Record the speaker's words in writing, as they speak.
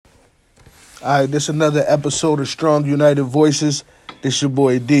All right, this another episode of Strong United Voices. This your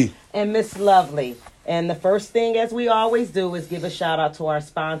boy D. And Miss Lovely. And the first thing, as we always do, is give a shout out to our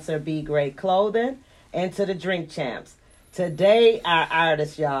sponsor, Be Great Clothing, and to the Drink Champs. Today, our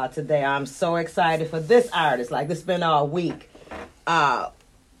artist, y'all. Today, I'm so excited for this artist. Like, this been all week.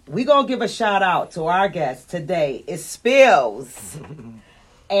 We gonna give a shout out to our guest today. It's Spills.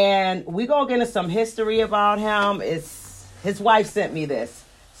 And we gonna get into some history about him. His wife sent me this.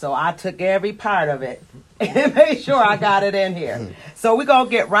 So I took every part of it and made sure I got it in here. So we're gonna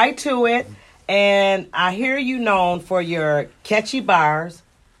get right to it. And I hear you known for your catchy bars,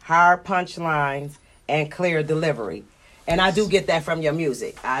 hard punchlines, and clear delivery. And I do get that from your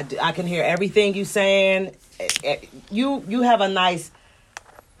music. I can hear everything you saying. You have a nice,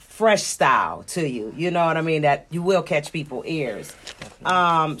 fresh style to you. You know what I mean? That you will catch people's ears.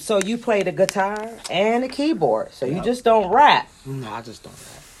 So you play the guitar and the keyboard. So you just don't rap. No, I just don't rap.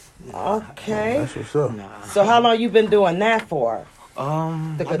 Okay. That's what's up. Nah. So how long you been doing that for? The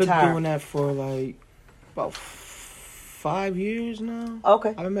I've been guitar. doing that for like about 5 years now. Okay.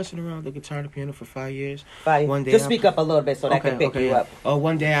 I've been messing around with the guitar and the piano for 5 years. One day just speak up a little bit so that can pick you up.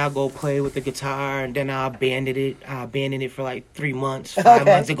 One day I'll go play with the guitar and then I'll abandon it. I abandon it for like 3 months, 5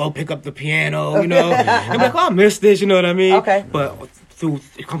 months to go pick up the piano, you know. I'm like, oh, I miss this, you know what I mean? Okay. But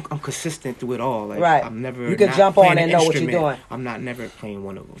I'm consistent through it all. Like, right. I'm never. You can not jump on playing and an know what you're instrument. doing. I'm not never playing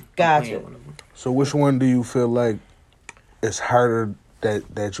one of them. Gotcha. So which one do you feel like is harder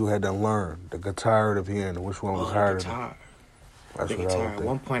that you had to learn? The guitar or the piano? Which one was harder? The guitar. That's The what I guitar. would At think.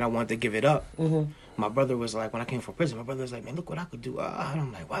 one point, I wanted to give it up. Mm-hmm. My brother was like, when I came from prison, my brother was like, man, look what I could do. And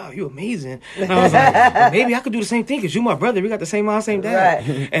I'm like, wow, you amazing. And I was like, well, maybe I could do the same thing because you my brother. We got the same mom, same dad.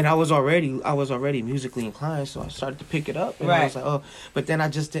 Right. And I was already musically inclined, so I started to pick it up. And I was like, oh, but then I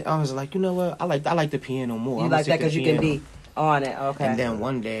was like, you know what? I like the piano more. You like that because you can be on it. Okay. And then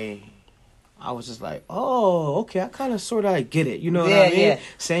one day, I was just like, oh, okay, I kind of sort of get it. You know what Yeah, I mean? yeah.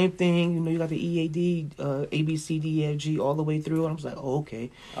 Same thing. You know, you got the EAD, A, B, C, D, E, F, G all the way through. And I was like, oh,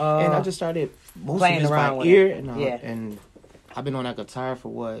 okay. And I just started playing most around by with ear. it. And I've been on that guitar for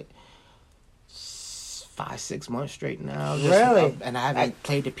what? 5-6 months straight now. Really? And I haven't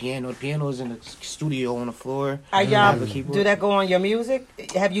played the piano. The piano is in the studio on the floor. Are I have y'all a keyboard. do that go on your music?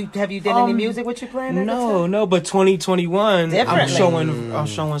 Have you done any music with you playing that guitar? No, but 2021, Differently. I'm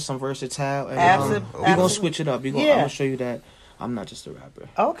showing some versatile. And, Absolutely. We're gonna switch it up. I'm gonna show you that I'm not just a rapper.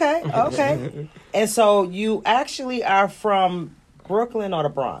 Okay. And so you actually are from Brooklyn or the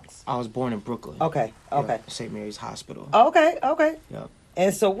Bronx? I was born in Brooklyn. Okay. Yeah, St. Mary's Hospital. Okay. Yep.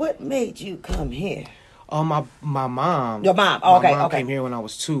 And so what made you come here? My mom. Your mom. My Okay. mom came here when I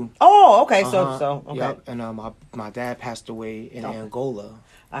was 2. Oh, okay. So okay. Yep. And my dad passed away in Angola.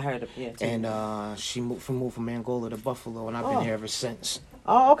 I heard it. Yeah. And she moved from Angola to Buffalo, and I've been here ever since.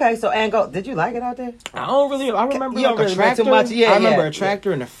 Oh, okay. So Angola, did you like it out there? I remember You don't like really a tractor. too much? Yeah, I remember a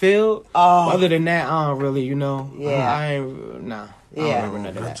tractor in the field. Oh. Other than that, I don't really, you know. Yeah. I ain't, nah. Yeah. I don't remember none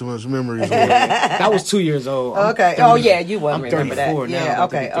of Got that. too much memories. That was 2 years old. Okay. I'm 30, you wouldn't I'm remember 34 that. now. Yeah. I'm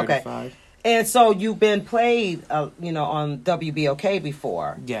about to be Okay. 35. And so you've been played, on WBOK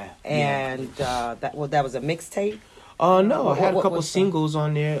before. Yeah. And that was a mixtape. No, I had a What couple was that? singles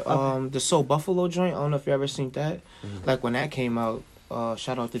on there. The Soul Buffalo joint. I don't know if you ever seen that. Mm-hmm. Like when that came out.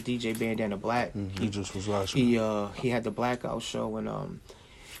 Shout out to DJ Bandana Black. He just was watching. He had the Blackout show and I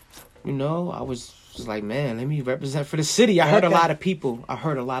was like, man, let me represent for the city. I heard a lot of people. I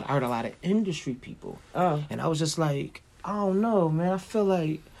heard a lot of industry people. And I was just like, I don't know, man. I feel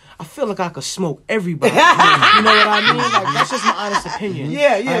like I could smoke everybody. You know what I mean? Like that's just my honest opinion.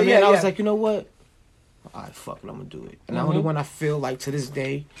 I was like, you know what? All right, fuck it, I'm gonna do it. And the only one I feel like to this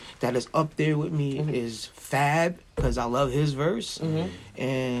day that is up there with me is Fab, because I love his verse.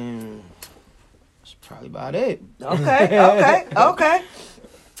 And that's probably about it. Okay.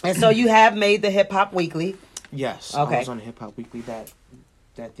 And so you have made the Hip Hop Weekly. Yes. Okay. I was on the Hip Hop Weekly, that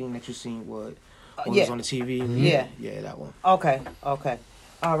thing that you seen was on the TV. Yeah, that one. Okay.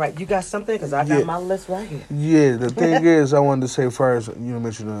 All right, you got something? Because I got my list right here. Yeah, the thing is, I wanted to say first, you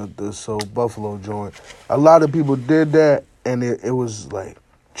mentioned the Soul Buffalo joint. A lot of people did that, and it was, like,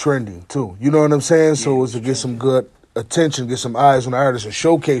 trending, too. You know what I'm saying? So it was to get some good attention, get some eyes on the artist, and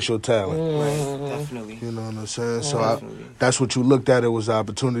showcase your talent. Right, definitely. You know what I'm saying? So that's what you looked at. It was the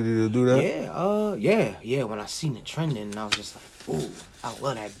opportunity to do that? Yeah. When I seen it trending, and I was just like, ooh, I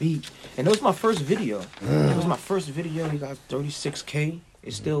love that beat. And it was my first video. It was my first video. He got 36K.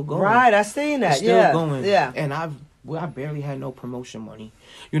 It's still going. Right, I seen that. It's still going. Yeah. And I barely had no promotion money.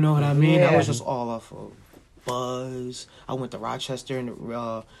 You know what I mean? Yeah. I was just all off of buzz. I went to Rochester and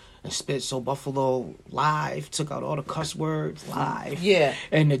and spit So Buffalo live, took out all the cuss words live. Yeah.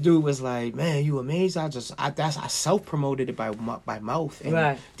 And the dude was like, man, you amazing. I self-promoted it by mouth. And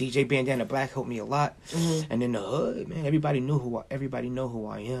right. DJ Bandana Black helped me a lot. Mm-hmm. And in the hood, man, everybody know who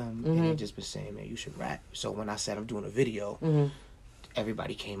I am. And they just been saying, man, you should rap. So when I said I'm doing a video,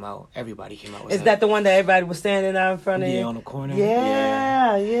 everybody came out. Is that the one that everybody was standing out in front of you? Yeah, on the corner.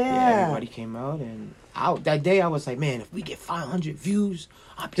 Yeah. Everybody came out, and that day I was like, man, if we get 500 views,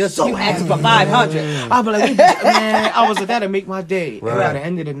 I'm just so you happy. asked for 500. I'll be like, man, I was like, that'll make my day. Right. And by the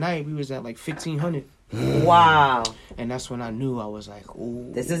end of the night, we was at like 1,500. Wow. And that's when I knew. I was like,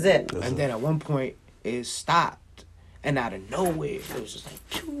 ooh. This is it. And then at one point, it stopped. And out of nowhere, it was just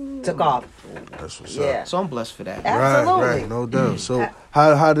like... Took off. That's what's up. So I'm blessed for that. Absolutely. Right, no doubt. So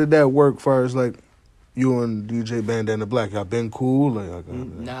how did that work as far as like you and DJ Bandana Black? Y'all been cool?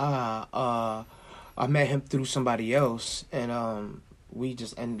 Nah. I met him through somebody else. And we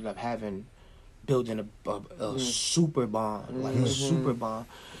just ended up building a super bond. Like a super bond.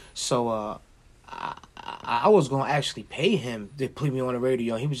 So... I was gonna actually pay him to put me on the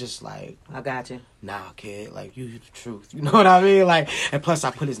radio. He was just like, I got you. Nah, kid, like you the truth. You know what I mean? Like, and plus I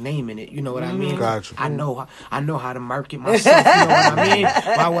put his name in it. You know what I mean? Gotcha. I know how to market myself. You know what I mean?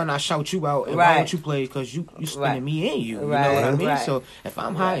 Why wouldn't I shout you out? And why don't you play? Because you spinning me and you. You know what I mean? So if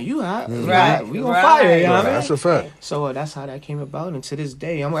I'm high, you high. Right. We on fire. You know what I mean? That's a fact. So that's how that came about. And to this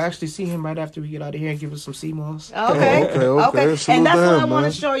day, I'm gonna actually see him right after we get out of here and give us some CMOS. Okay. And that's what I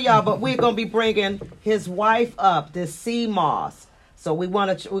want to show y'all. But we're gonna be bringing his wife up, this CMOS. So we're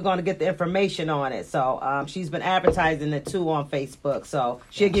gonna get the information on it. So she's been advertising it too on Facebook. So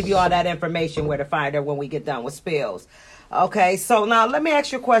she'll give you all that information where to find her when we get done with spills. Okay. So now let me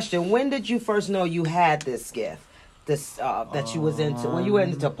ask you a question. When did you first know you had this gift? This that you was into? Were you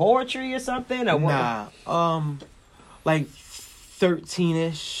into poetry or something? Or nah. Like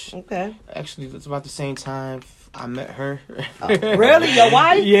 13-ish. Okay. Actually, it's about the same time I met her. Really? Your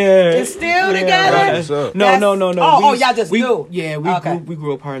wife? Yeah. It's still together? No. Oh, y'all just knew. Yeah, we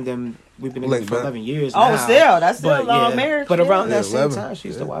grew apart and then we've been together for 11 years now. Oh, that's still a long marriage. But around that same time, she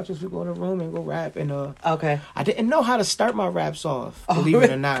used to watch us. We go in the room and go rap. And okay. I didn't know how to start my raps off. Believe it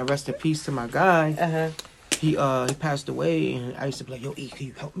or not. Rest in peace to my guy. He passed away, and I used to be like, yo, E, can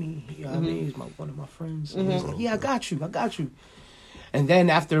you help me? You know what I mean? He's one of my friends. And he's like, yeah, I got you. And then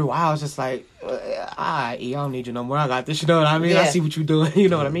after a while, I was just like, all right, E, I don't need you no more. I got this, you know what I mean? I see what you're doing, you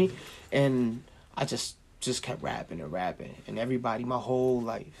know what I mean? And I just kept rapping. And everybody, my whole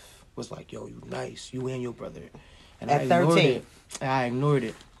life, was like, yo, you nice. You and your brother. And at 13? I ignored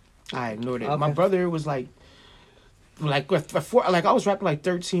it. Okay. My brother was like I was rapping like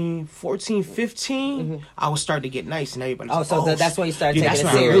 13, 14, 15. I was starting to get nice, and everybody was like, that's when you started taking it serious.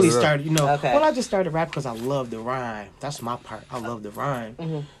 That's when I really started, you know. Okay. Well, I just started rap because I love the rhyme. That's my part. I love the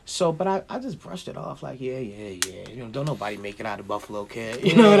rhyme. So, but I just brushed it off like, yeah. You know, don't nobody make it out of Buffalo, kid.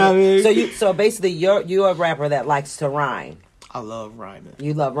 You know what I mean? So basically, you're a rapper that likes to rhyme. I love rhyming.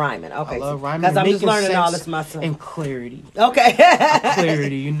 You love rhyming. Okay. I love rhyming. Because I'm just learning all this myself. And clarity. Okay.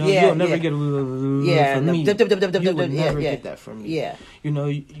 Clarity. You know, you'll never get from me. You will never get that from me. Yeah. You know,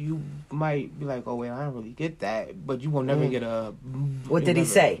 you might be like, oh, wait, I don't really get that. But you will never get a... What did he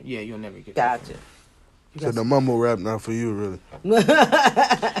say? Yeah, you'll never get that. Gotcha. So the mumble rap not for you, really.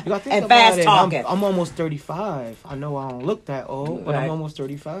 And fast talking. I'm almost 35. I know I don't look that old, but I'm almost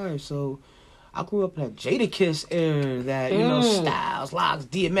 35, so... I grew up in that Jadakiss era, that, you know, Styles, Locks,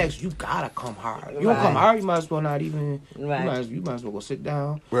 DMX, you gotta come hard. You don't come hard, you might as well not even, you might as well go sit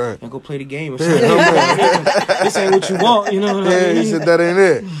down and go play the game or something. This ain't what you want, you know what I mean? He said that ain't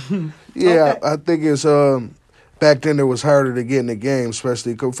it. Yeah, I think it's, back then it was harder to get in the game,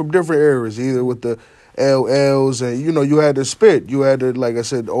 especially from different eras, either with the LLs and, you know, you had to spit. You had to, like I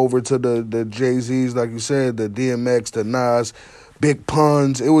said, over to the Jay-Z's, like you said, the DMX, the Nas, Big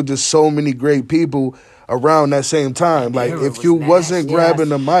Puns. It was just so many great people around that same time. Like, if you wasn't grabbing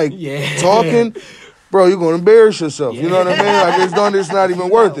the mic, talking, bro, you're going to embarrass yourself. You know what I mean? Like, it's not even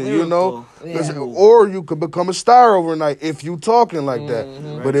worth it, you know? Or you could become a star overnight if you talking like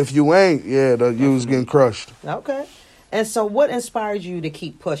that. But if you ain't, you was getting crushed. Okay. And so what inspired you to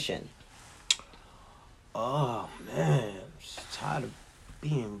keep pushing? Oh, man. I'm just tired of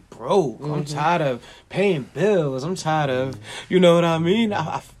being broke. I'm tired of paying bills. I'm tired of, you know what I mean?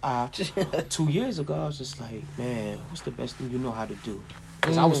 I 2 years ago, I was just like, man, what's the best thing you know how to do?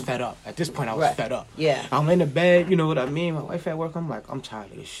 Because I was fed up. At this point, I was fed up. Yeah. I'm in the bed, you know what I mean? My wife at work, I'm like, I'm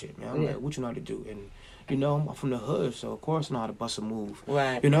tired of this shit, man. I'm like, what you know how to do? And, you know, I'm from the hood, so of course I know how to bust a move.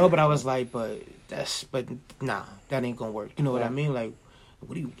 Right. You know, but I was like, but nah, that ain't gonna work. You know what I mean? Like,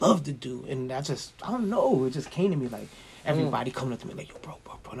 what do you love to do? And I don't know. It just came to me like, Everybody coming up to me like, yo, bro.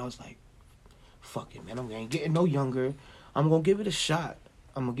 And I was like, fuck it, man. I ain't getting no younger. I'm going to give it a shot.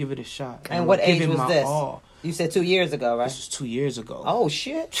 And what age was this? You said 2 years ago, right? This was 2 years ago. Oh,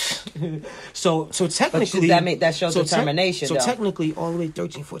 shit. So technically... that shows determination, So though. technically, all the way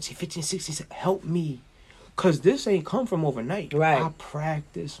 13, 14, 15, 16, help me. Because this ain't come from overnight. Right. I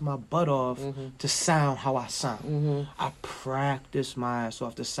practiced my butt off to sound how I sound. I practiced my ass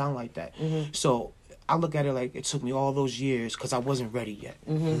off to sound like that. So I look at it like it took me all those years because I wasn't ready yet.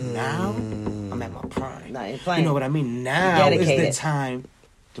 Now, I'm at my prime. Now you're playing. You know what I mean? Now is the time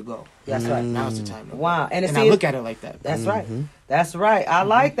to go. That's right. Now is the time to go. Wow. And I look at it like that. That's right. That's right. I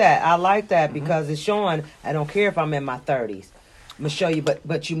like that because it's showing I don't care if I'm in my 30s. I'm going to show you,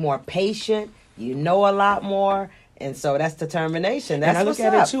 but you're more patient. You know a lot more. And so that's determination. That's and I look what's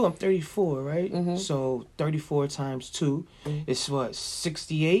at up. it too. I'm 34, right? So 34 times 2 is what,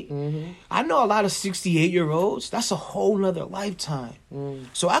 68? I know a lot of 68-year-olds. That's a whole nother lifetime.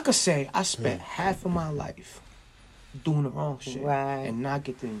 So I could say I spent half of my life doing the wrong shit and not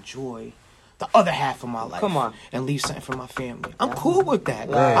get to enjoy the other half of my life. Come on. And leave something for my family. I'm cool with that.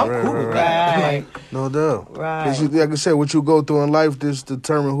 Right, I'm cool with that. Right. Like, No doubt. Right. 'Cause like I said, what you go through in life just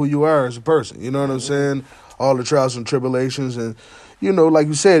determine who you are as a person. You know what I'm saying? All the trials and tribulations. And, you know, like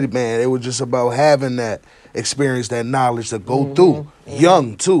you said, man, it was just about having that experience, that knowledge to go through.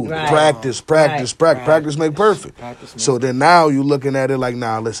 Young, too. Right. Practice make perfect. So then now you're looking at it like,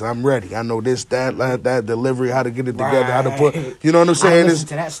 nah, listen, I'm ready. I know this, that delivery, how to get it together, how to put, you know what I'm saying? I listen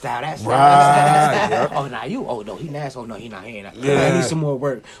to that style. Right. Oh, nah, oh, no, he nasty. Oh, no, he not. Yeah. I need some more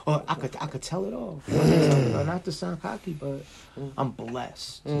work. Oh, I could tell it all. Not to sound cocky, but I'm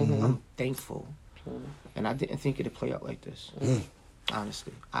blessed. I'm thankful. And I didn't think it'd play out like this.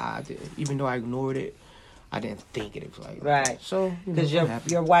 Honestly. I didn't. Even though I ignored it, I didn't think it'd play like Right. that. So, Because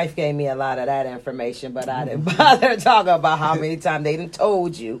your wife gave me a lot of that information, but I didn't bother talking about how many times they done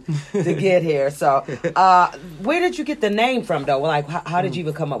told you to get here. So, where did you get the name from, though? Like, how did you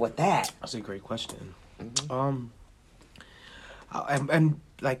even come up with that? That's a great question. And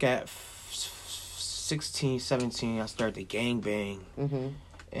like at 16, 17, I started to gangbang.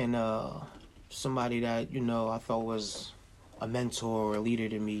 And somebody that, you know, I thought was a mentor or a leader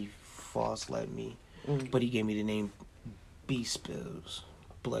to me false led me. But he gave me the name B Spills,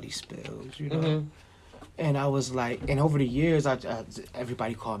 Bloody Spills, you know. And I was like, and over the years, I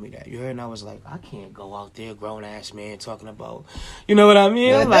everybody called me that. You heard? And I was like, I can't go out there, grown ass man, talking about, you know what I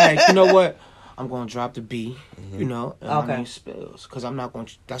mean? Like, you know what? I'm going to drop the B, you know, and my name Spills. Because I'm not going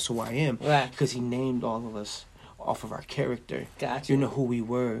to, that's who I am. Right. Because he named all of us off of our character. Gotcha. You know who we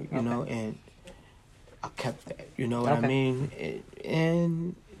were, you know, and I kept that, you know what I mean?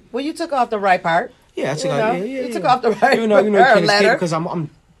 And Well, you took off the right part. yeah, I took You took off the right you can't escape letter. because I'm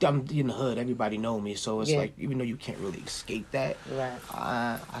in the hood. Everybody know me, so it's like even though you can't really escape that, Right.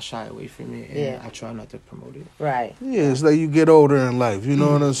 I shy away from it and I try not to promote it. Right. Yeah, it's like you get older in life. You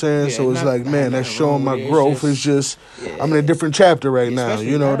know what I'm saying? Yeah, So it's like, man, that's showing my growth. It's just, yeah. I'm in a different chapter right now.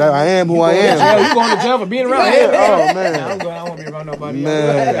 Especially You know, now. that I am who I am. You going to jail for being around Yeah, here? oh, man. I don't want to be around nobody.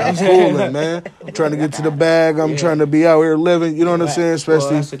 Man, I'm cooling, man. I'm trying to get to the bag. I'm trying to be out here living. You know what I'm saying?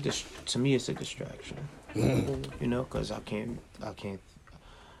 Especially, Well, to me, it's a distraction. You know, because I can't.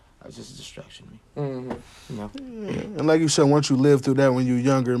 It's just a distraction to me. You know. and like you said, once you live through that when you're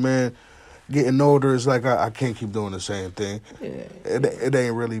younger, man, getting older is like I can't keep doing the same thing. Yeah. It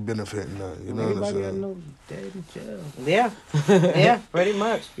ain't really benefiting none. You know what I'm Everybody I saying? know dead in jail. Yeah. Yeah, pretty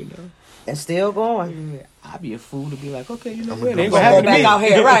much. You know. And still going. I'd be a fool to be like, okay, you know I'm what? gonna Ain't go gonna happen to back me. out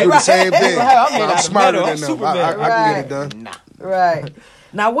here. Right, Do the same thing. I'm made out I'm of smarter metal. I'm than them. Superman. I can get it done. Nah. Right.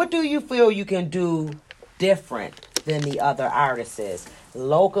 Now, what do you feel you can do different than the other artists?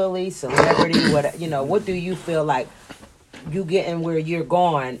 Locally, celebrity, what do you feel like you getting where you're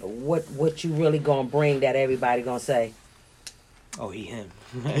going? What you really gonna bring that everybody gonna say? Oh, him.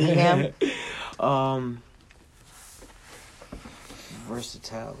 Him?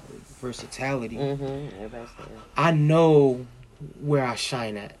 Versatility. Everybody say I know where I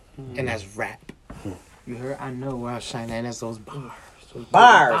shine at, and that's rap. You heard? I know where I shine at, and that's those bars.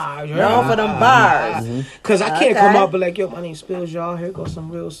 Bars. Known for them bars. Cause I can't come out but like, yo, my name Spills, y'all. Here goes some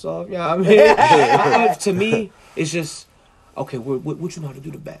real soft. You know what I mean? To me, it's just, okay, what you know how to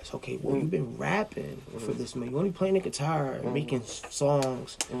do the best? Okay, well, you've been rapping for this man. You only playing the guitar and making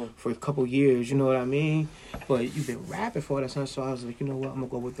songs for a couple years, you know what I mean? But you've been rapping for that time, so I was like, you know what, I'm gonna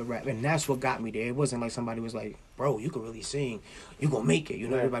go with the rap. And that's what got me there. It wasn't like somebody was like, bro, you can really sing. You gonna make it. You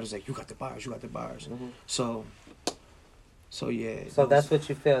know, everybody was like, you got the bars, you got the bars. So yeah. So that's what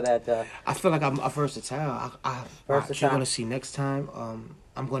you feel that I feel like I'm a versatile. What you're gonna see next time,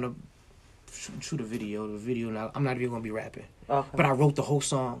 I'm gonna shoot a video. The video, now I'm not even gonna be rapping. Okay. But I wrote the whole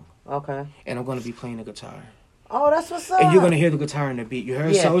song. Okay. And I'm gonna be playing the guitar. Oh, that's what's up. And you're gonna hear the guitar and the beat. You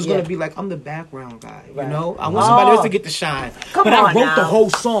heard? Yeah, So it's yeah. gonna be like I'm the background guy. Right. You know? I want somebody else to get the shine. Come but on I wrote now. the whole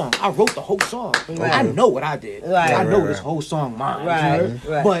song. I wrote the whole song. Right. I know what I did. Right. I know Right, this right. whole song mine. Right, You heard?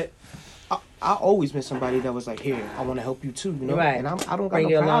 right. But I always been somebody that was like, here, I want to help you too, you know? Right. And I don't got Bring no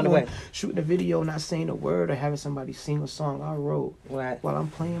you along the problem way. shooting a video, not saying a word, or having somebody sing a song I wrote Right. while I'm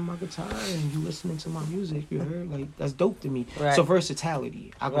playing my guitar and you listening to my music. You heard? Like, that's dope to me. Right. So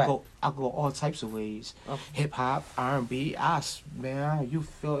versatility. I Right. go all types of ways. Okay. Hip hop, R&B. Man, you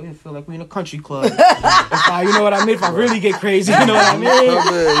feel like we in a country club. You know what I mean? If I really get crazy, you know what I mean?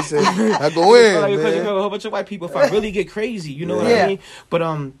 I go in, Like man. a whole bunch of white people. If I really get crazy, you know what Yeah. I mean? But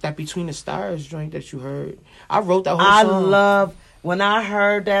that Between the Stars joint that you heard, I wrote that whole I song. love when I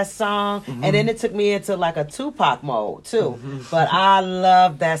heard that song, and then it took me into like a Tupac mode too. But I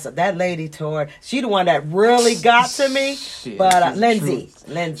love that lady Tori. She the one that really got to me. Shit, But she's the Lindsay,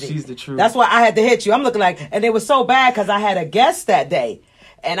 truth. She's the truth. That's why I had to hit you. I'm looking like, and it was so bad because I had a guest that day,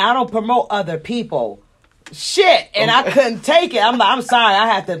 and I don't promote other people. Shit, and I couldn't take it. I'm like, I'm sorry, I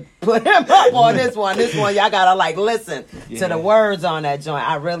had to put him up on this one. This one, y'all gotta like listen to the words on that joint.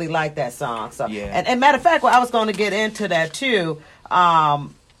 I really like that song. So, Yeah. and matter of fact, well, I was going to get into that too.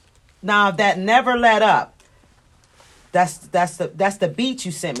 Now that Never Let Up. That's the beat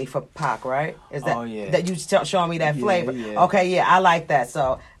you sent me for Pac, right? Is that that you showing me that flavor? Yeah. Okay, yeah, I like that.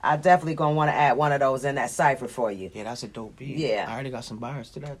 So I definitely gonna want to add one of those in that cipher for you. Yeah, that's a dope beat. Yeah. I already got some bars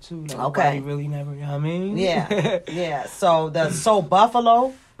to that too. Like, Okay. nobody really never, you know what I mean? Yeah, yeah. So the Soul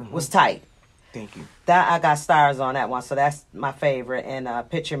Buffalo was tight. Thank you. That I got stars on that one, so that's my favorite. And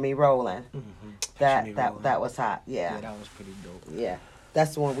Picture Me Rolling. That was hot. Yeah, Yeah, that was pretty dope. yeah.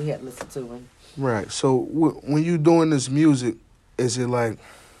 That's the one we had listened to. Right. So when you doing this music, is it like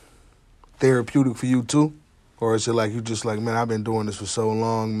therapeutic for you too, or is it like you just like, man, I've been doing this for so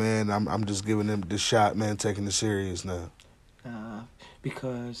long, man. I'm just giving them the shot, man, taking it serious now.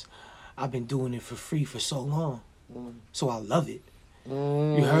 Because I've been doing it for free for so long, so I love it.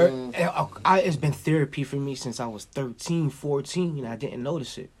 You heard? It's been therapy for me since I was 13, 14, and I didn't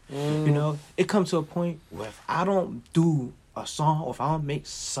notice it. You know, it comes to a point where if I don't do a song or if I don't make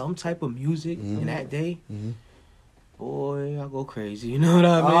some type of music in that day, boy, I go crazy. You know what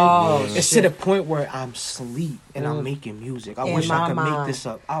I mean? Oh, it's to the point where I'm asleep and I'm making music. I In wish I my could mind. make this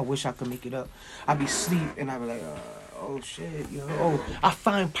up. I wish I could make it up. I'd be asleep and I'd be like, oh shit, you know. Oh, I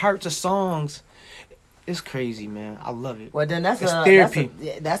find parts of songs. It's crazy, man. I love it. Well, then that's It's a therapy.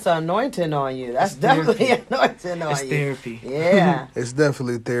 That's an anointing on you. That's It's definitely therapy. anointing on It's you. therapy. Yeah. It's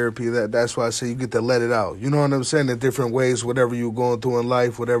definitely therapy. That's why I say you get to let it out. You know what I'm saying? In different ways, whatever you're going through in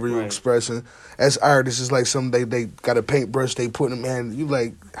life, whatever you're Right. expressing. As artists, it's like something they got a paintbrush they put in, man. You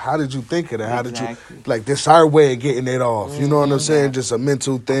like, how did you think of that? How did Exactly. you like this? Our way of getting it off. You know what I'm saying? Just a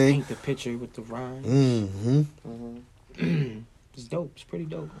mental thing. Paint the picture with the rhyme. Mm-hmm. It's dope. It's pretty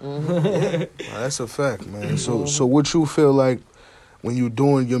dope. That's a fact, man. So what you feel like when you're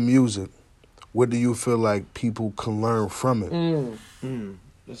doing your music? What do you feel like people can learn from it?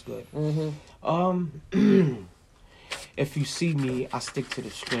 That's good. If you see me, I stick to the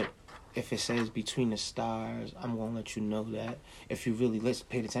script. If it says Between the Stars, I'm gonna let you know that. If you really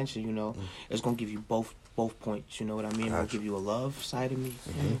paid attention, you know, it's gonna give you both points. You know what I mean? I'm gonna give you a love side of me,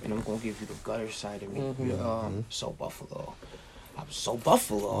 and I'm gonna give you the gutter side of me. So Buffalo. I'm so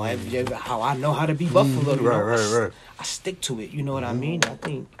Buffalo. How I know how to be Buffalo. You know? Right. I stick to it. You know what I mean? I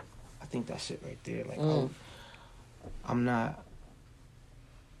think that's it right there. Like,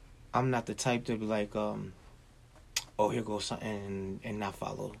 I'm not the type to be like, here goes something and not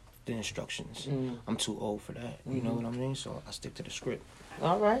follow the instructions. I'm too old for that. You know what I mean? So I stick to the script.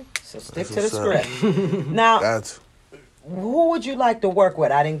 All right. So stick That's to the what's script. Now, That's who would you like to work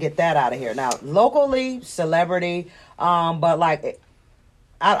with? I didn't get that out of here. Now, locally, celebrity, but like,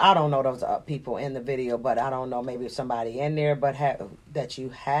 I don't know those people in the video, but I don't know, maybe somebody in there, but that you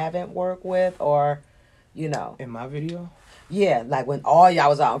haven't worked with, or, you know. In my video? Yeah, like when all y'all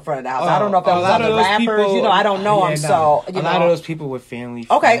was out in front of the house. I don't know if that was other rappers. People, you know, I don't know them, so, you a know. lot of those people were family.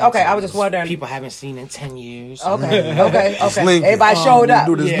 Okay, friends, I was just wondering. People haven't seen in 10 years. Okay. Lincoln. Everybody showed up.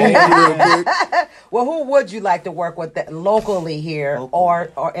 Do this Yeah. movie real quick. Well, who would you like to work with locally here, or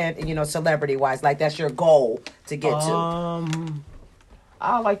and you know, celebrity wise? Like that's your goal to get to.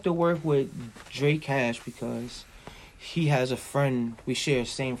 I like to work with Dre Cash because he has a friend. We share the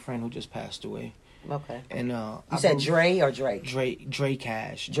same friend who just passed away. Okay. And you said Dre or Drake? Dre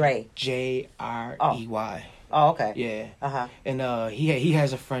Cash. Dre. Jrey. Oh, okay. Yeah. And he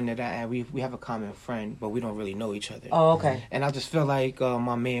has a friend that we have a common friend, but we don't really know each other. Oh, okay. And I just feel like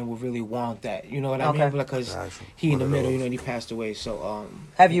my man would really want that. You know what I mean? Because he in the middle, you know, and he passed away. So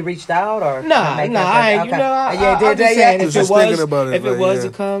have you reached out or nah, I ain't. Okay. You know, I'm just saying, if it was to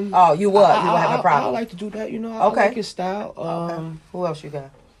come, oh, you would have a problem. I like to do that. You know, I like his style. Who else you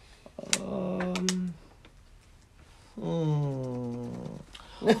got?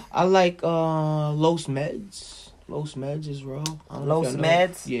 I like Los Meds. Los Meds is raw. Los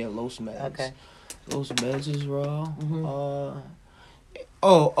Meds? Yeah, Los Meds. Okay. Los Meds is raw.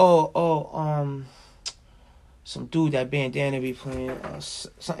 Mm-hmm. Some dude that bandana be playing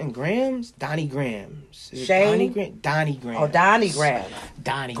something Grams? Donnie Grams. Shane? Donnie Grams. Oh, Donnie Grams.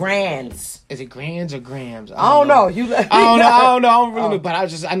 Donnie Grands. Is it Grands or Grams? I don't know. I don't know. I don't really know. But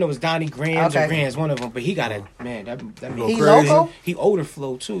I know it's Donnie Grams or Grands, one of them. But he got a man. That he local? He older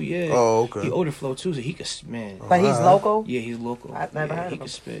flow too. Yeah. Oh, okay. He older flow too, so he could man. But he's local. Yeah, he's local. I've never heard of him. He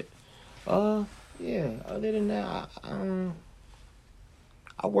could spit. Yeah. Other than that,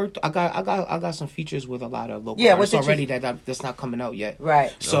 I worked. I got some features with a lot of local artists already that's not coming out yet.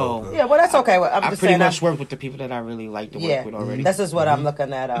 Right. So yeah, well that's okay. I pretty much work with the people that I really like to work with already. This is what I'm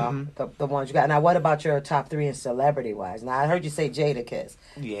looking at. The ones you got. Now, what about your top 3 in celebrity wise? Now, I heard you say Jadakiss.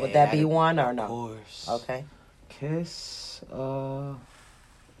 Yeah. Would that be one or no? Of course. Okay. Kiss.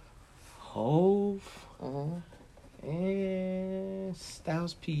 Hove. And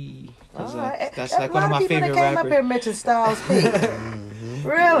Styles P. All right. That's like one of my favorite rappers. Came up here and mentioned Styles P.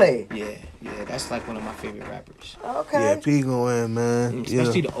 Really? Yeah, that's like one of my favorite rappers. Okay. Yeah, P going, man.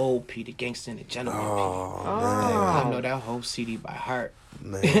 Especially the old P, the Gangsta and the Gentleman P. I know that whole CD by heart.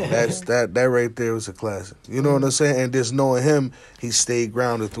 Man, that right there was a classic. You know what I'm saying? And just knowing him, he stayed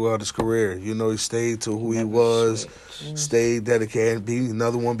grounded throughout his career. You know, he stayed to who he was, stayed dedicated. Be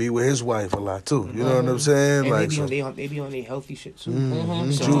another one, be with his wife a lot too. You know what I'm saying? And like they be on their healthy shit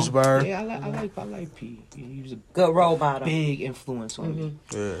too. So, Juice bar. Yeah, I like P. He was a good role model, big influence on me.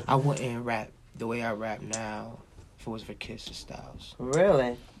 Yeah. I wouldn't rap the way I rap now if it was for Kiss or Styles.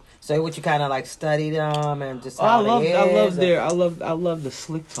 Really? So what you kind of like studied and just I love the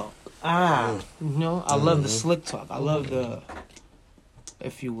slick talk. You know, I love the slick talk. I love the,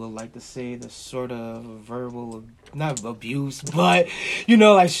 if you would like to say, the sort of verbal, not abuse, but you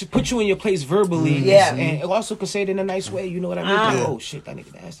know, like put you in your place verbally. Yeah, and also could say it in a nice way. You know what I mean? Like, oh shit, that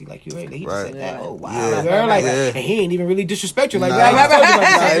nigga nasty. Like you right? He just said that. Oh wow, and he ain't even really disrespect you. Like but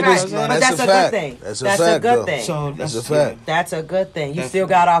that's a good thing. That's a good thing. So that's a fact. That's a good thing. You still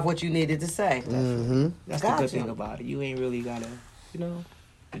got off what you needed to say. That's the good thing about it. You ain't really gotta, you know,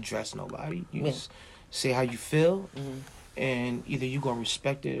 address nobody. You just say how you feel. And either you gonna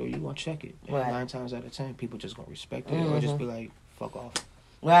respect it or you gonna check it. And 9 times out of 10, people just gonna respect it or just be like, "Fuck off."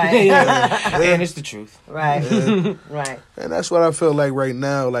 Right. And it's the truth. Right. Right. And that's what I feel like right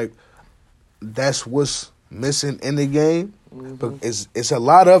now. Like that's what's missing in the game. But it's a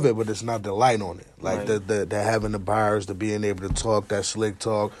lot of it, but it's not the light on it. Like the having the bars, the being able to talk, that slick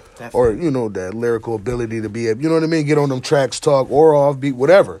talk, or you know that lyrical ability to be able, you know what I mean, get on them tracks, talk or offbeat,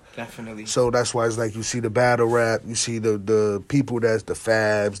 whatever. Definitely. So that's why it's like you see the battle rap, you see the people that's the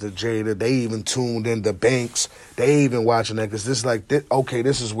Fabs, the Jada, they even tuned in, the Banks, they even watching that because this like okay,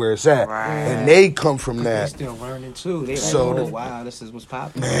 this is where it's at, and they come from that. They're still learning too. They so like, wow, this is what's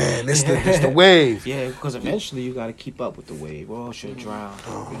popping. Man, this the wave. Yeah, because eventually you got to keep up with the wave. We're all should drown.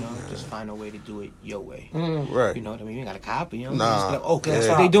 You know, just find a way to do it your way. Right. You know what I mean? You got to copy. You know, okay, that's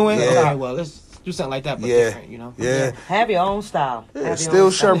what they doing. Yeah. Okay, well let's do something like that, but different. You know? Yeah. Have your own style. Yeah,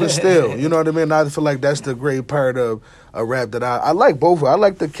 still sharp and still. You know what I mean? I feel like that's the great part of a rap that I like both. I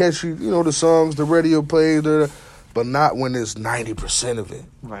like the catchy, you know, the songs, the radio plays, but not when it's 90% of it.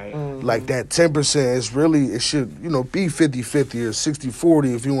 Right. Like that 10% is really, it should, you know, be 50-50 or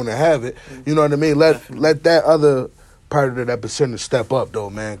 60-40 if you want to have it. You know what I mean? Let that other part of that percentage step up though,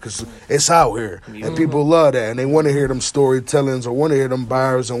 man, because it's out here and people love that and they want to hear them storytellings or want to hear them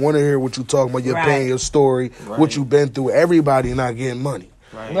bars and want to hear what you talking about, your pain, your story, what you been through. Everybody not getting money.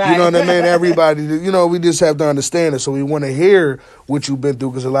 You know what I mean? Everybody, you know, we just have to understand it. So we want to hear what you've been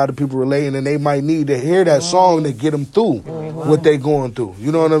through because a lot of people relating and they might need to hear that song to get them through what they going through.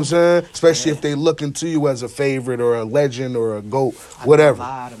 You know what I'm saying? Especially if they looking to you as a favorite or a legend or a GOAT, whatever. A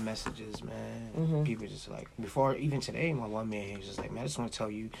lot of messages, man. People just like, before, even today, my one man, he was just like, man, I just want to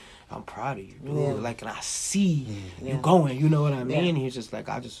tell you I'm proud of you, dude. Like, and I see you going, you know what I mean? He's just like,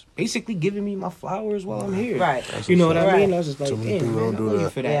 I just basically giving me my flowers while I'm here. Right. You know what I mean? I was just like, Too many people man, don't do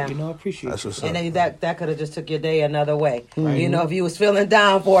that. For that. You know, I appreciate it. And then that could have just took your day another way. You know, if you was feeling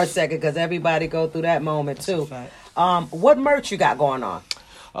down for a second, because everybody go through that moment too. What merch you got going on?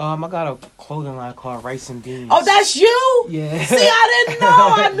 I got a clothing line called Rice and Beans. Oh, that's you? Yeah. See, I didn't know.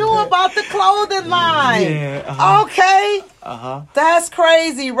 I knew about the clothing line. Yeah. Okay. That's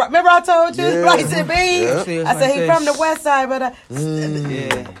crazy. Remember I told you Rice and Beans? Yeah. I said he from the west side, but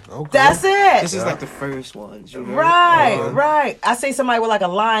yeah. Okay. That's it. This is like the first ones. You heard? Right. I seen somebody with like a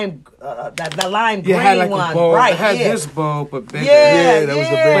lime, the lime green had like one. a bow. Right. It had this bow, but bigger. Yeah, that was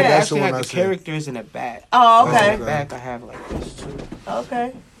the big. But That's the actually one had I the said. characters in the back. Oh, okay. In the back, I have like this too.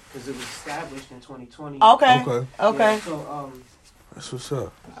 Okay. Because it was established in 2020. Okay. Yeah, so that's what's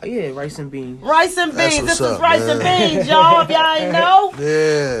up. yeah, Rice and Beans. Rice and That's Beans. what's This is up, Rice man. and Beans, y'all. If y'all ain't know.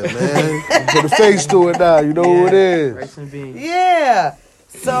 Yeah, man. Put a face to it now. You know who it is. Rice and Beans. Yeah.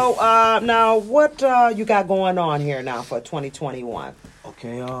 So now, what you got going on here now for 2021?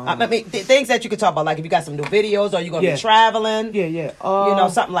 Okay. I mean, things that you could talk about, like if you got some new videos, or you gonna be traveling. Yeah. You know,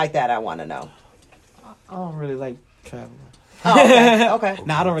 something like that. I want to know. I don't really like traveling. Oh, okay. Okay.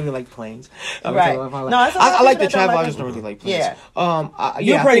 No, I don't really like planes. Right. I like to travel. I just don't really like planes. Yeah.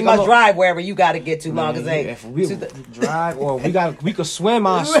 You pretty much drive wherever you got to get to, long as they. If we drive, or we could swim.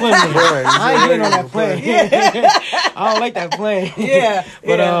 I'll swim. I ain't getting on that plane. I don't like that plane. Yeah.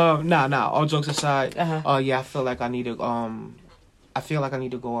 But all jokes aside, yeah, I feel like I need to go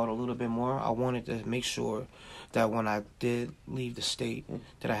out a little bit more. I wanted to make sure that when I did leave the state,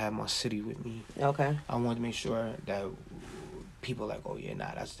 that I had my city with me. Okay. I wanted to make sure that people like, oh yeah,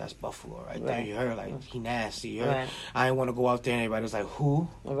 that's Buffalo right there. You heard, like, he nasty. You heard? I didn't want to go out there and everybody was like, who?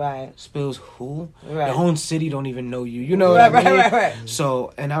 Right. Spills who? Right. The whole city don't even know you. You know what I mean? Right.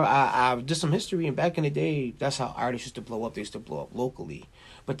 So, and I did some history, and back in the day, that's how artists used to blow up. They used to blow up locally.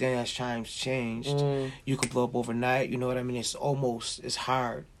 But then as times changed, you could blow up overnight. You know what I mean? It's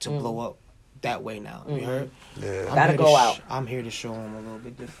hard to blow up that way now. You heard? Yeah. Gotta go out. I'm here to show them a little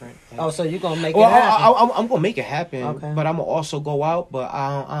bit different. Oh, so you're gonna make it happen? I'm gonna make it happen. Okay. But I'm gonna also go out. But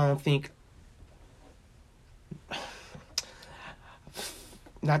I don't think.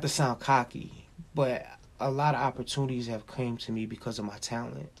 Not to sound cocky, but a lot of opportunities have come to me because of my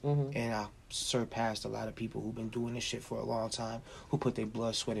talent, and I surpassed a lot of people who've been doing this shit for a long time, who put their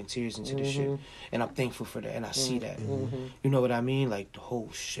blood, sweat, and tears into this shit, and I'm thankful for that, and I see that. You know what I mean? Like, the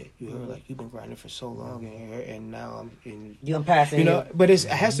whole shit. You heard, like, you've been grinding for so long, and now I'm in. You're passing. You know, but it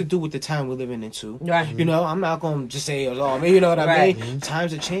has to do with the time we're living into. Right. You know, I'm not gonna just say it all. I mean, you know what I mean?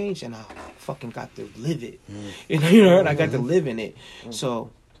 Times have changed, and I fucking got to live it. You know, and I got to live in it.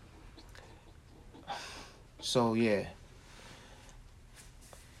 So yeah.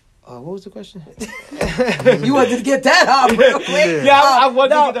 What was the question? You wanted to get that off real quick? Yeah, I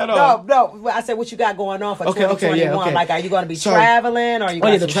wanted to get that off. No. I said, what you got going on for 2021? Okay. Like, are you going to be traveling? Or are you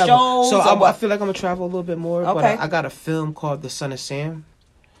going to shows? So I feel like I'm going to travel a little bit more. Okay. But I got a film called The Son of Sam.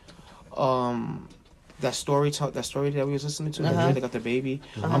 That story that we was listening to, they got the baby.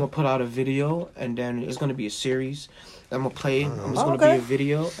 I'm going to put out a video, and then it's going to be a series. I'm going to play. It's going to be a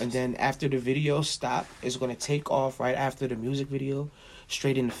video. And then after the video stop, it's going to take off right after the music video,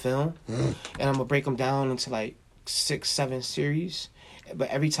 straight into film. And I'm going to break them down into like 6-7 series. But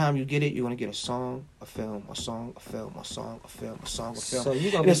every time you get it, you're going to get a song, a film, a song, a film, a song, a film, a song, a film. So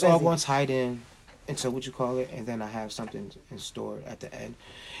you're going to and be it's all busy. going tied in into what you call it. And then I have something in store at the end.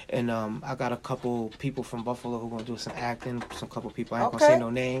 And I got a couple people from Buffalo who going to do some acting. Some couple people, I ain't going to say no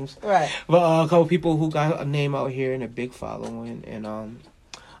names. Right. But a couple people who got a name out here and a big following. And I'm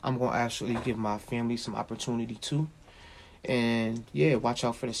going to actually give my family some opportunity too. And yeah, watch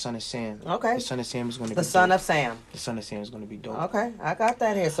out for The Son of Sam. Okay. The Son of Sam is going to be The Son of Sam. The Son of Sam is going to be dope. Okay, I got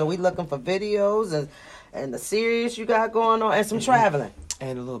that here. So we looking for videos and the series you got going on and some traveling.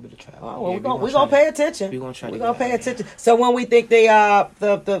 And a little bit of travel. Oh, well, we're gonna pay attention. We're gonna try. We're gonna pay attention. So when we think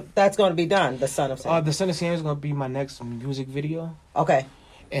that's gonna be done, The Son of Sam. The Son of Sam is gonna be my next music video. Okay.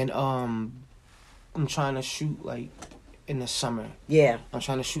 And I'm trying to shoot like in the summer. Yeah. I'm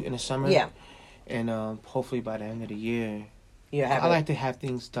trying to shoot in the summer. Yeah. And hopefully by the end of the year. Yeah. I like to have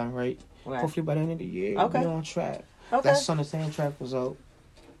things done right. Hopefully by the end of the year, we're on track. Okay. That Son of Sam track was out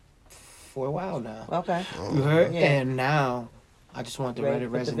for a while now. Okay. You heard? Yeah. And now I just want to let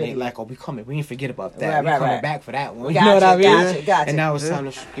it resonate. Like, we coming. We ain't forget about that. Right, we coming back for that one. Gotcha, You know what I mean? Gotcha. And now it's time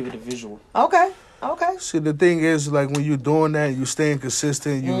to give it a visual. Okay. See, the thing is, like, when you're doing that, you staying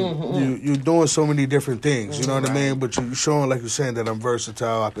consistent. You're doing so many different things. You know what I mean? But you're showing, like you're saying, that I'm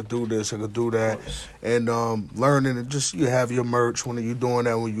versatile. I could do this. I could do that. And learning and just you have your merch when you're doing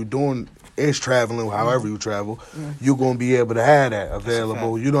that. When you're doing traveling, however you travel, you're gonna be able to have that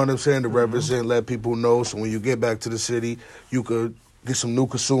available. You know what I'm saying? To represent, let people know. So when you get back to the city, you could get some new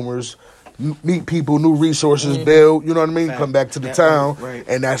consumers. meet people, new resources, build. You know what I mean? Come back to the town, right.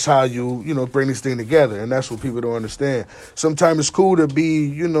 and that's how you bring this thing together. And that's what people don't understand. Sometimes it's cool to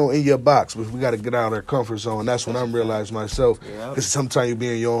be in your box, but we got to get out of our comfort zone. That's when I'm realizing myself. Because sometimes you be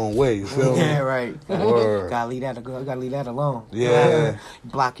in your own way. You feel me? Yeah, right. Gotta leave that. Gotta leave that alone. Yeah.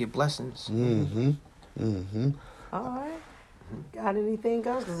 Block your blessings. All right. Got anything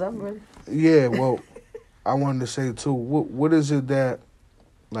else? Because I'm ready. Yeah, well, I wanted to say, too, what is it that,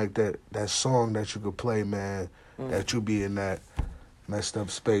 like that song that you could play, man, that you be in that messed up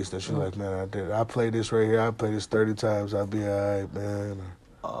space that you're like, man, I play this right here, I play this 30 times, I'll be all right, man.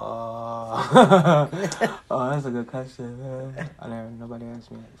 Oh, that's a good question, man. Nobody asked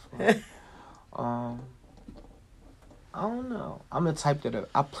me that before. I don't know. I'm the type that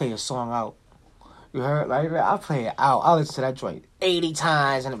I play a song out. You heard? Like, I play it out. I'll listen to that joint 80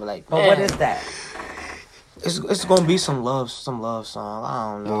 times and I'll be like, but what is that? It's gonna be some love song.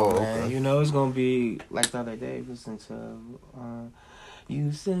 I don't know, man. Okay. It's gonna be like the other day. Listen to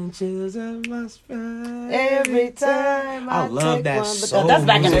You Send Chills Up My Spine Every time I love that song. That's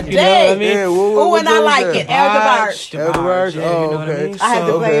back in the You know what I day. mean? Yeah, Oh, and I like it. Elder Barge. Yeah, Oh, you know what I okay. mean? I had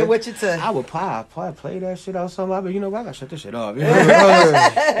to So, play it with you too. I would probably play that shit out somewhere, but I gotta shut this shit off. You know?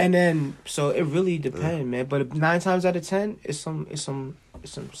 And then, so it really depends, man. But 9 times out of 10, it's something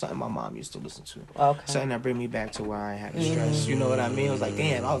my mom used to listen to. Okay. Something that bring me back to where I ain't had to stress. You know what I mean? I was like,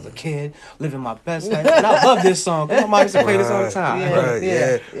 damn, I was a kid living my best life, and I love this song. My mom used to play this all the time. Right,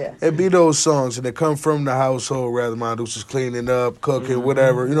 yeah. Yeah. It be those songs and they come from the household rather my dude's just cleaning up, cooking,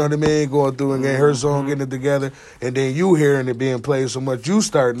 whatever. You know what I mean? Going through and getting her song, getting it together, and then you hearing it being played so much, you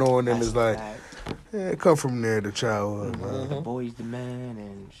start knowing and it's like, it come from there, the childhood, man. The boy's the man,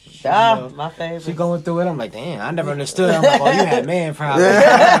 and she, My favorite. she going through it. I'm like, damn, I never understood. I'm like, oh, you had man problems.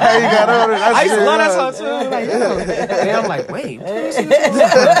 Yeah, you got all that. I used to love that song too. I'm like, yo. And I'm like, wait,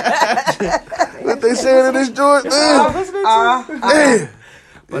 What they saying in this joint, man?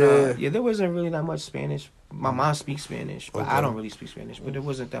 But there wasn't really that much Spanish. My mom speaks Spanish, but I don't really speak Spanish. But there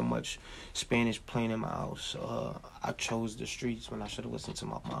wasn't that much Spanish playing in my house. I chose the streets when I should have listened to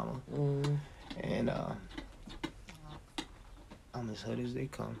my mama. And I'm as hood as they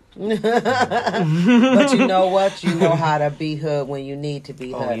come. But you know what? You know how to be hood when you need to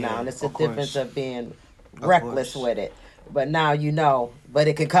be hood now. And it's the difference of being reckless with it. But now you know, but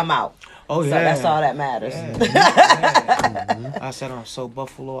it can come out. Oh, so yeah. that's all that matters. Yeah. I said I'm so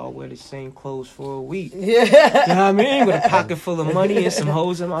Buffalo, I wear the same clothes for a week. Yeah. You know what I mean? With a pocket full of money and some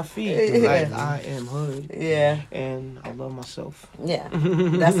hoes in my feet. Like, I am hood. Yeah. And I love myself. Yeah.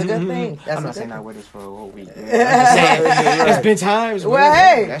 That's a good thing. I'm not saying I wear this for a whole week. It's been times. Well,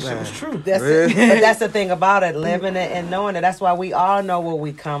 hey. That shit was true. But that's the thing about it, living it and knowing it. That's why we all know where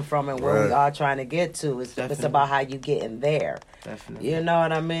we come from and where we are trying to get to. It's about how you getting there. Definitely. You know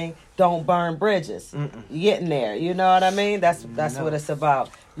what I mean? Don't burn bridges. You getting there. You know what I mean? That's what it's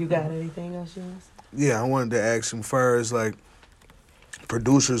about. You got anything else you want to say? Yeah, I wanted to ask him first, like,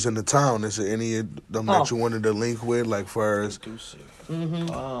 producers in the town. Is there any of them that you wanted to link with, like, far as... Producer.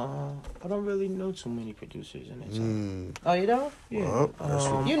 I don't really know too many producers in the town. Oh, you don't? Yeah.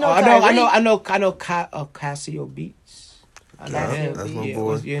 Well, you know I know Casio Beats. I know him. That's my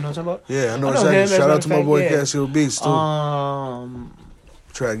boy. You know what I'm talking about? Yeah, I know exactly. Shout out to my boy Casio Beats, too.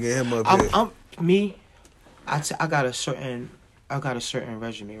 Try to get him up here. I got a certain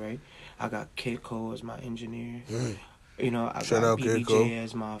resume, right? I got Kid Cole as my engineer. I got BBJ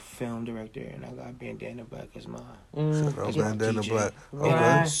as my film director, and I got Bandana Black as my Bandana DJ. Black. And Okay.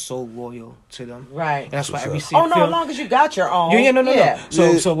 I'm so loyal to them. Right. That's why every Oh, single no, film. as long as you got your own. No.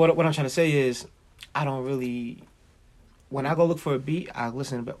 So what I'm trying to say is, I don't really. When I go look for a beat, I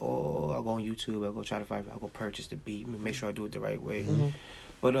listen to I'll go on YouTube, I'll go try to find I'll go purchase the beat, make sure I do it the right way.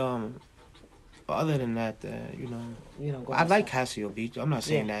 But other than that, you don't go I like Casio Beats. I'm not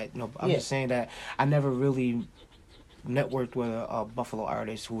saying that. No, I'm just saying that I never really networked with a Buffalo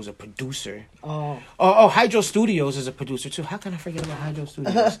artist who was a producer. Hydro Studios is a producer too. How can I forget about Hydro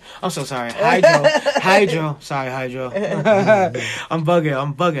Studios? I'm so sorry. Hydro. Sorry, Hydro. I'm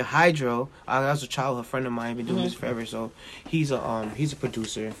bugging. Hydro. That was a childhood friend of mine. Been doing this forever. So he's a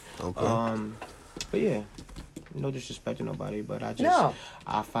producer. Okay. But yeah. No disrespect to nobody, but I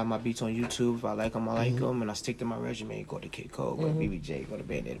find my beats on YouTube. If I like them, I like them, and I stick to my resume. Go to Kid Cole, go to BBJ, go to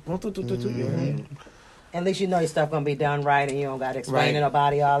Bandit. At least you know your stuff gonna be done right, and you don't got to explain to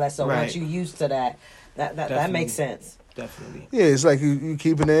nobody all that. So once you used to that makes sense. Definitely. Yeah, it's like you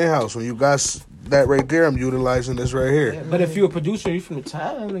keeping it in house. When you got that right there, I'm utilizing this right here. Yeah, but if you're a producer, you're from the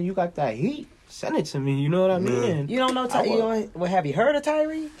town, and you got that heat, send it to me. You know what I mean? You don't know? Have you heard of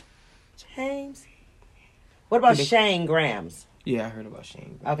Tyree James? What about Shane Grams? Yeah, I heard about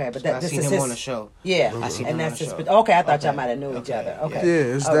Shane. Okay, but I seen him on the show. Yeah, I seen him and on that's the his. show. Okay, I thought y'all might have knew each other. Okay,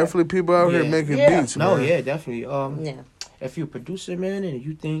 yeah, it's definitely people out here making beats. No, man. yeah, definitely. Yeah. If you're a producer, man, and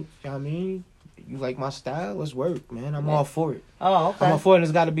you think, you know what I mean, you like my style, let's work, man. I'm all for it. Oh, okay. I'm all for it.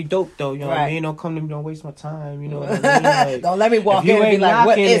 It's got to be dope, though. You know what I mean? Don't come to me, don't waste my time. You know what I mean? Like, don't let me walk in and be like,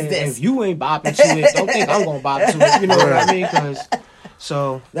 what is this? If you ain't bopping to it, don't think I'm going to bop to it. You know what I mean?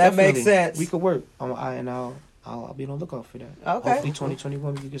 So that makes sense. We could work. I'll be on the lookout for that. Okay. Hopefully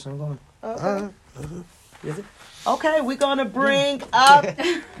 2021 we can get something going. Okay. Okay, we're gonna bring up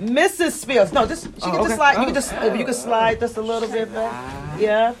Mrs. Spills. No, just she can just slide. You can just if you can slide just a little bit back.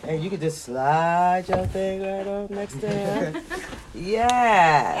 Yeah, and you can just slide your thing right up next to her.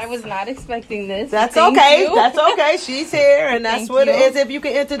 Yeah. I was not expecting this. That's Thank okay. you. That's okay. She's here, and that's Thank what you. it is. If you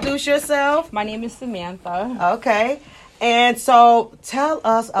can introduce yourself. My name is Samantha. Okay. And so tell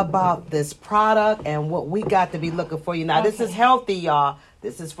us about this product and what we got to be looking for you. Now, this is healthy, y'all.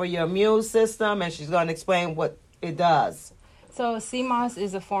 This is for your immune system, and she's going to explain what it does. So sea moss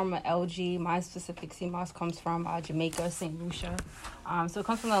is a form of algae. My specific sea moss comes from Jamaica, St. Lucia. So it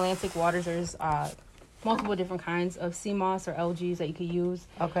comes from the Atlantic waters. There's multiple different kinds of sea moss or algae that you could use.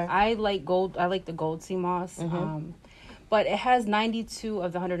 Okay. I like the gold sea moss. But it has 92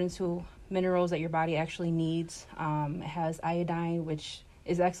 of the 102 minerals that your body actually needs. It has iodine, which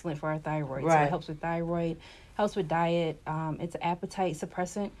is excellent for our thyroid. Right. So it helps with thyroid, helps with diet. It's an appetite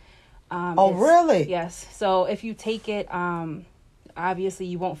suppressant. Really? Yes. So if you take it, obviously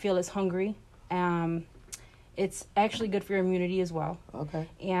you won't feel as hungry. It's actually good for your immunity as well. Okay.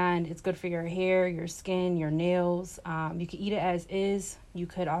 And it's good for your hair, your skin, your nails. You can eat it as is. You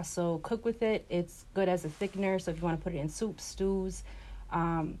could also cook with it. It's good as a thickener. So if you want to put it in soups, stews,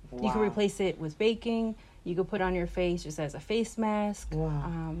 you can replace it with baking. You could put on your face just as a face mask.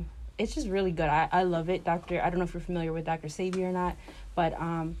 Wow. It's just really good. I love it. I don't know if you're familiar with Dr. Sebi or not, but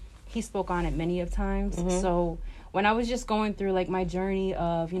he spoke on it many of times. So when I was just going through like my journey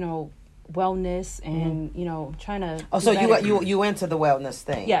of, wellness and, trying to... Oh, so you into the wellness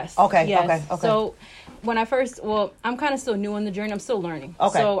thing? Yes. Okay, yes. okay. So when I I'm kind of still new in the journey. I'm still learning.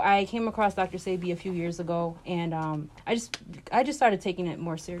 Okay. So I came across Dr. Sebi a few years ago, and I just started taking it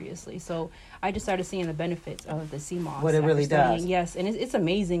more seriously. So I just started seeing the benefits of the sea moss. What it really does. Yes, and it's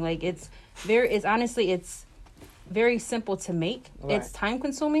amazing. Like it's very simple to make. Right. It's time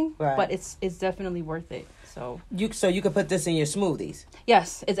consuming, right. but it's definitely worth it. So you could put this in your smoothies.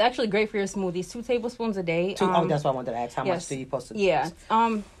 Yes, it's actually great for your smoothies. 2 tablespoons a day. That's what I wanted to ask. How much do you supposed to? Yeah.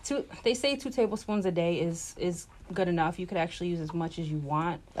 They say 2 tablespoons a day is good enough. You could actually use as much as you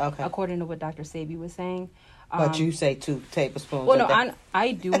want. Okay. According to what Dr. Sebi was saying. But you say 2 tablespoons. Well, no,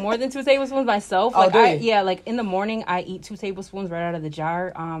 I do more than 2 tablespoons myself. Like, do you? Yeah, like in the morning, I eat 2 tablespoons right out of the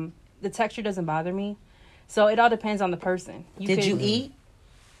jar. The texture doesn't bother me, so it all depends on the person. Did you eat?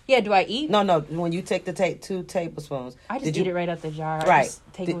 Yeah, do I eat? No. When you take the 2 tablespoons, I just eat it right out the jar. Right. I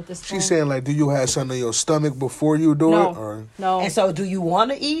just take it with the spoon. She's saying like, do you have something in your stomach before you do it? Or? No. And so, do you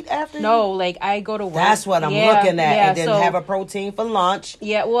want to eat after? No, like I go to work. That's what I'm looking at, yeah, and then have a protein for lunch.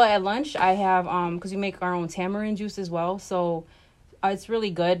 Yeah, well, at lunch I have because we make our own tamarind juice as well, so. It's really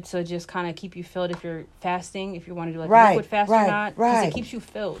good to just kind of keep you filled if you're fasting, if you want to do like a liquid fast or not. Because it keeps you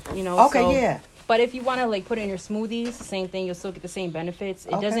filled, Okay, yeah. But if you want to like put it in your smoothies, same thing, you'll still get the same benefits.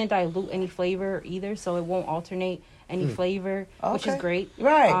 It doesn't dilute any flavor either, so it won't alternate any flavor, which is great.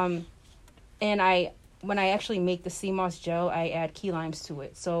 Right. And when I actually make the sea moss gel, I add key limes to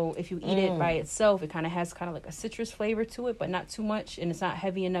it. So if you eat it by itself, it has like a citrus flavor to it, but not too much, and it's not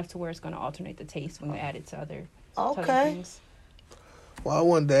heavy enough to where it's going to alternate the taste when you add it to other things. Well, I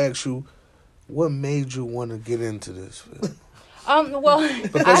wanted to ask you, what made you want to get into this? Well,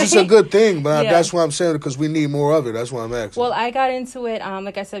 because it's a good thing, but that's why I'm saying, because we need more of it. That's why I'm asking. Well, I got into it,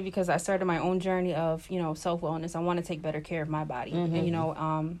 like I said, because I started my own journey of, self-wellness. I want to take better care of my body.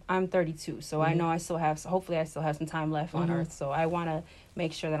 And, I'm 32, so I know hopefully I still have some time left on earth. So I want to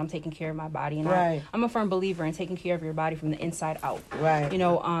make sure that I'm taking care of my body. And I'm a firm believer in taking care of your body from the inside out.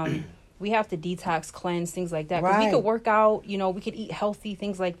 Right. We have to detox, cleanse, things like that. Because we could work out, we could eat healthy,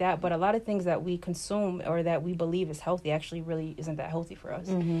 things like that. But a lot of things that we consume or that we believe is healthy actually really isn't that healthy for us.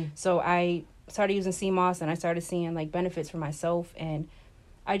 So I started using sea moss and I started seeing like benefits for myself. And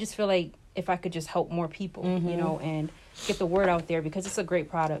I just feel like if I could just help more people, and get the word out there, because it's a great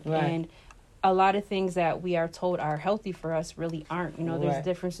product. Right. And a lot of things that we are told are healthy for us really aren't. There's a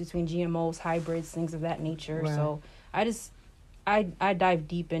difference between GMOs, hybrids, things of that nature. Right. So I dive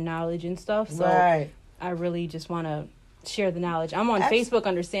deep in knowledge and stuff. So I really just want to share the knowledge. I'm on Facebook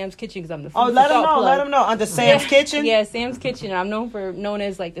under Sam's Kitchen because I'm the food let them know. Let them know under Sam's Kitchen. Yeah, Sam's Kitchen. I'm known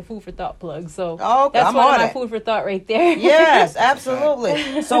as like the food for thought plug. So okay. that's one of my food for thought right there. Yes,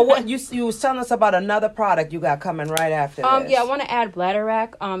 absolutely. So what you was telling us about another product you got coming right after this? Yeah, I want to add Bladder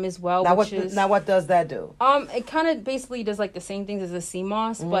Rack as well. Now what does that do? It kind of basically does like the same things as the sea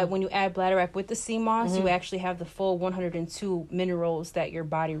moss, but when you add Bladder Rack with the sea moss, you actually have the full 102 minerals that your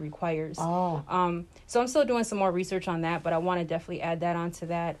body requires. So I'm still doing some more research on that, but I want to definitely add that onto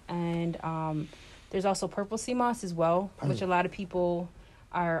that. And there's also purple sea moss as well, which a lot of people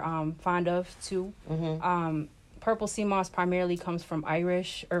are fond of too. Purple sea moss primarily comes from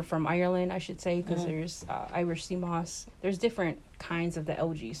Ireland, I should say, because there's Irish sea moss. There's different kinds of the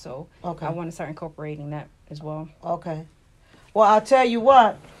algae, so I want to start incorporating that as well. Okay. Well, I'll tell you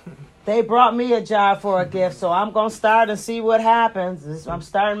what. They brought me a jar for a gift, so I'm going to start and see what happens. I'm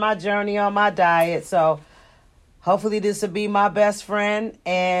starting my journey on my diet, so hopefully this will be my best friend.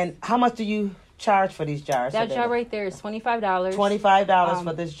 And how much do you charge for these jars? That jar right there is $25. $25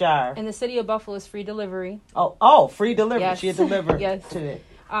 for this jar. In the city of Buffalo is free delivery. Oh, free delivery. Yes. She delivered yes. to it.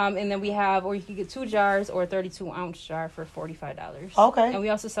 And then we have, or you can get 2 jars or a 32-ounce jar for $45. Okay. And we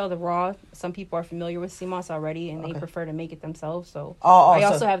also sell the raw. Some people are familiar with sea moss already, and they prefer to make it themselves. So I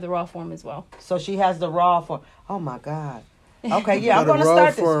also have the raw form as well. So she has the raw form. Oh my God. Okay, yeah, I'm gonna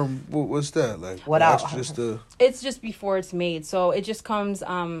start this. Raw form, what's that like? What else? It's just before it's made, so it just comes.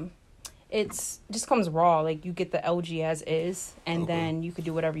 Just comes raw. Like you get the algae as is, and then you could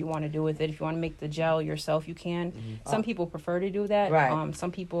do whatever you want to do with it. If you want to make the gel yourself, you can. Some people prefer to do that. Right.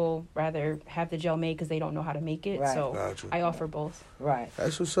 Some people rather have the gel made because they don't know how to make it. Right. So Gotcha. I offer both. Right.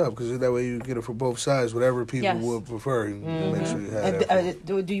 That's what's up, because that way you get it for both sides. Whatever people would prefer, you make sure you have that.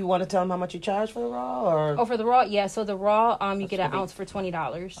 Do you want to tell them how much you charge for the raw? Or? Oh, for the raw, yeah. So the raw, you get an ounce for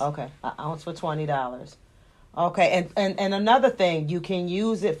 $20. Okay, an ounce for $20. Okay, and another thing, you can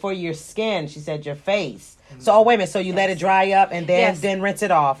use it for your skin. She said your face. So, wait a minute. So you let it dry up and then rinse it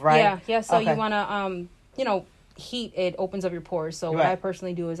off, right? Yeah. So you want to, heat. It opens up your pores. So what I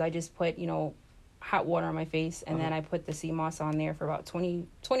personally do is I just put, hot water on my face, and then I put the sea moss on there for about 20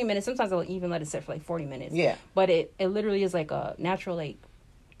 minutes. Sometimes I'll even let it sit for like 40 minutes. Yeah. But it literally is like a natural like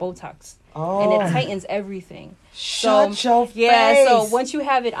Botox. Oh. And it tightens everything. Shut your face. Yeah, so once you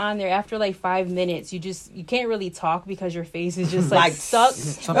have it on there, after like 5 minutes, you can't really talk because your face is just like stuck.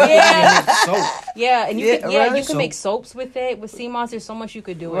 Yeah, and you can make soaps with it. With sea moss, there's so much you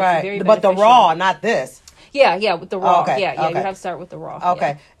could do. Right, it's very but beneficial. the raw, not this. Yeah, with the raw. Okay. You have to start with the raw.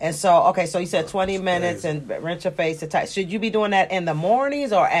 Okay, and so you said 20 minutes and rinse your face to tight. Should you be doing that in the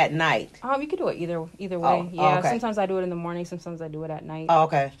mornings or at night? You could do it either way. Sometimes I do it in the morning. Sometimes I do it at night.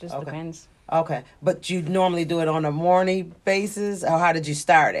 Okay, it just depends. Okay, but you normally do it on a morning basis, or how did you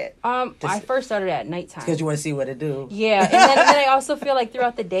start it? I first started at nighttime because you want to see what it do. Yeah, and then I also feel like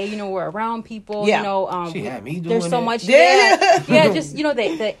throughout the day, we're around people. Yeah. She had me doing there's so it. much. Yeah, just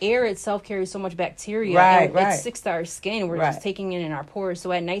the air itself carries so much bacteria. Right. It sticks to our skin. We're just taking it in our pores.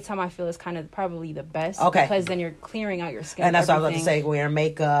 So at nighttime, I feel is kind of probably the best. Okay, because then you're clearing out your skin. And that's what I was about to say. Wearing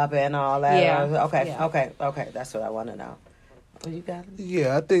makeup and all that. Yeah. Okay. That's what I want to know. Well, you got it?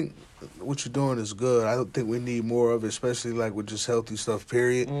 Yeah, I think what you're doing is good. I don't think we need more of it, especially like with just healthy stuff,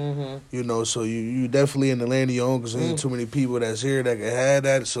 period. Mm-hmm. So you definitely in the land of your own, because there ain't too many people that's here that can have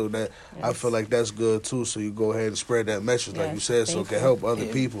that. So that I feel like that's good too. So you go ahead and spread that message, like you said, so it can help other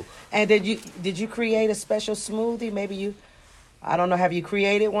people. And did you create a special smoothie? Maybe I don't know. Have you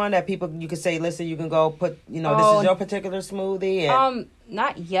created one that you can say, listen, you can go put, this is your particular smoothie? And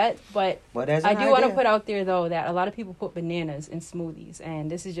not yet, but I do want to put out there, though, that a lot of people put bananas in smoothies. And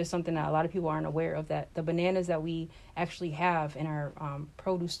this is just something that a lot of people aren't aware of, that the bananas that we actually have in our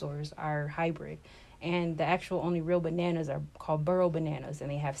produce stores are hybrid. And the actual only real bananas are called burro bananas, and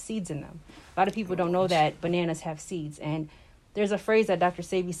they have seeds in them. A lot of people don't know that bananas have seeds. And there's a phrase that Dr.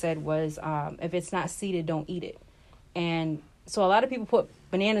 Sebi said was, if it's not seeded, don't eat it. And so a lot of people put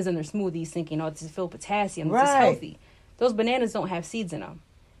bananas in their smoothies thinking, it's filled with potassium, this is healthy. Those bananas don't have seeds in them.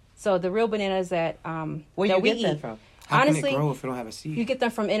 So the real bananas that where that you we get them eat, from? How honestly, can it grow if it don't have a seed? You get them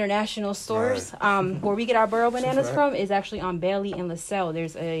from international stores. Where we get our burro bananas from is actually on Bailey and LaSalle.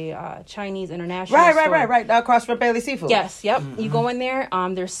 There's a Chinese international store. Right. Across from Bailey Seafood. Yes, yep. Mm-hmm. You go in there.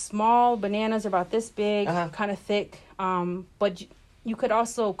 There's small bananas, about this big, kind of thick. But you could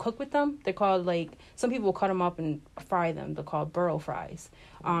also cook with them. They're called, some people cut them up and fry them. They're called burro fries.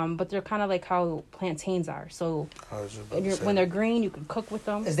 But they're kind of like how plantains are. So when they're green, you can cook with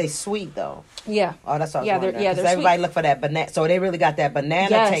them. Is they sweet, though? Yeah. Oh, that's what I was wondering. they're everybody sweet. look for that banana. So they really got that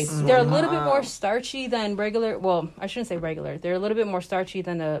banana taste. They're a little bit more starchy than regular. Well, I shouldn't say regular. They're a little bit more starchy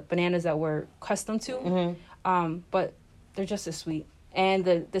than the bananas that we're accustomed to. Mm-hmm. But they're just as sweet. And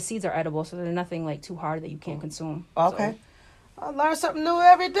the seeds are edible, so they're nothing like too hard that you can't consume. Okay. So. I learn something new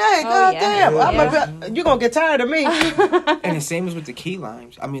every day. God damn. Yeah. You're going to get tired of me. And the same as with the key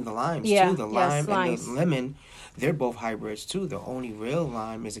limes. I mean, the limes, too. The lime and limes. the lemon, they're both hybrids, too. The only real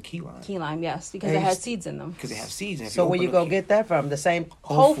lime is a key lime. Key lime, yes, because it has seeds in them. Because they have seeds. So where you go get that from? The same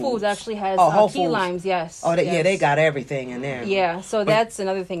Whole Foods actually has key limes, yes. Oh, yes. Yeah, they got everything in there. Yeah, so that's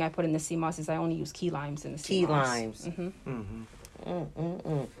another thing I put in the sea moss is I only use key limes in the sea moss. Key limes.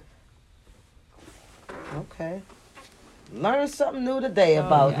 Okay. Learn something new today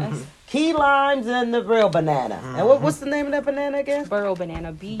about key limes and the real banana. And what's the name of that banana again? Burro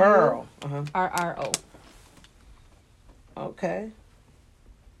banana. Burro. B-U-R-R-O. Okay.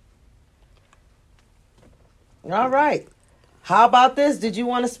 All right. How about this? Did you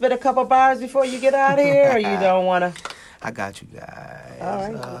want to spit a couple bars before you get out of here, or you don't want to? I got you guys. All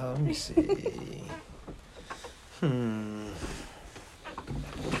right. Let me see. Move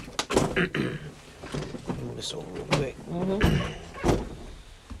this over real quick.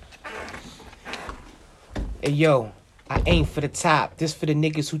 Hey, yo. I aim for the top. This for the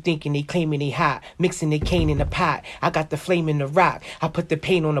niggas who thinking they claiming they hot. Mixing the cane in the pot. I got the flame in the rock. I put the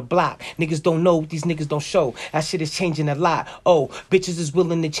paint on the block. Niggas don't know what these niggas don't show. That shit is changing a lot. Oh, bitches is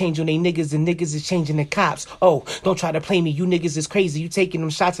willing to change on they niggas and niggas is changing the cops. Oh, don't try to play me. You niggas is crazy. You taking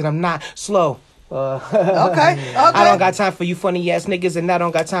them shots and I'm not slow. Okay. I don't got time for you funny ass niggas and I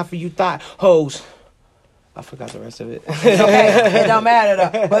don't got time for you thought hoes. I forgot the rest of it. It's okay. It don't matter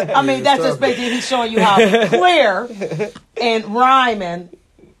though. But I mean, that's just basically he's showing you how clear and rhyming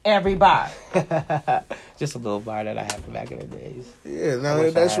every bar. Just a little bar that I had from back in the days. Yeah, now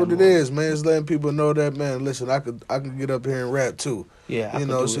that's what it is, man. It's letting people know that, man. Listen, I could get up here and rap too. Yeah, you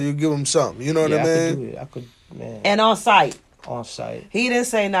know, so you give them something. You know what I mean? I could, man. And on site. On site. He didn't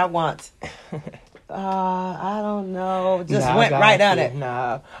say not once. I don't know. Just went right on it.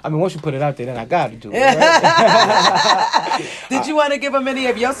 Nah, I mean, once you put it out there, then I got to do it. Right? Did you want to give them any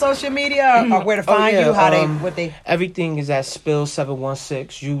of your social media or where to find you? How what they? Everything is at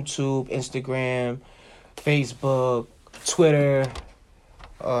Spill716. YouTube, Instagram, Facebook, Twitter.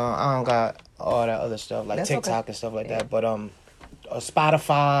 I don't got all that other stuff like TikTok and stuff like that. But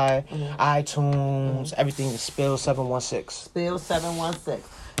Spotify, iTunes, everything is Spill716. Spill716.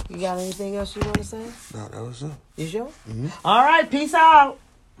 You got anything else you want to say? No, that was it. You sure? All right, peace out.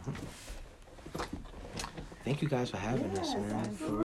 Thank you guys for having us, man.